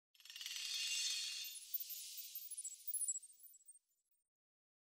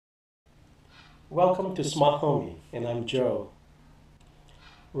Welcome to Smart Homey, and I'm Joe.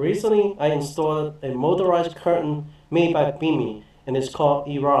 Recently, I installed a motorized curtain made by Beme, and it's called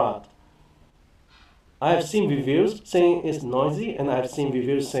Erod. I have seen reviews saying it's noisy, and I've seen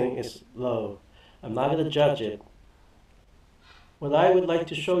reviews saying it's low. I'm not going to judge it. What I would like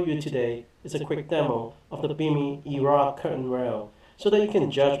to show you today is a quick demo of the Beme Erod curtain rail, so that you can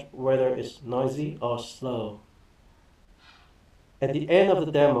judge whether it's noisy or slow. At the end of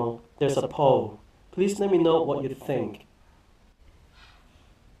the demo, there's a poll. Please let me know what you think.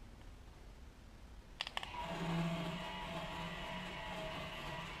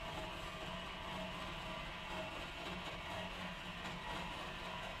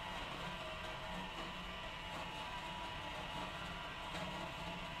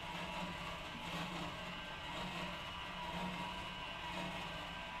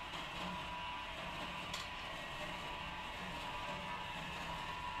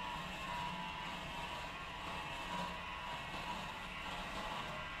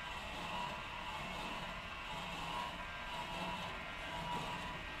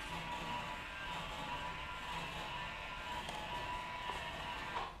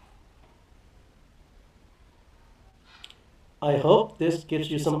 I hope this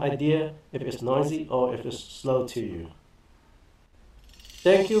gives you some idea if it's noisy or if it's slow to you.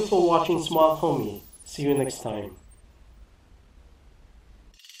 Thank you for watching Smart Homey. See you next time.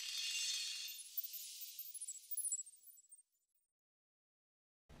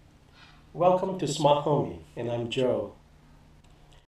 Welcome to Smart Homey, and I'm Joe.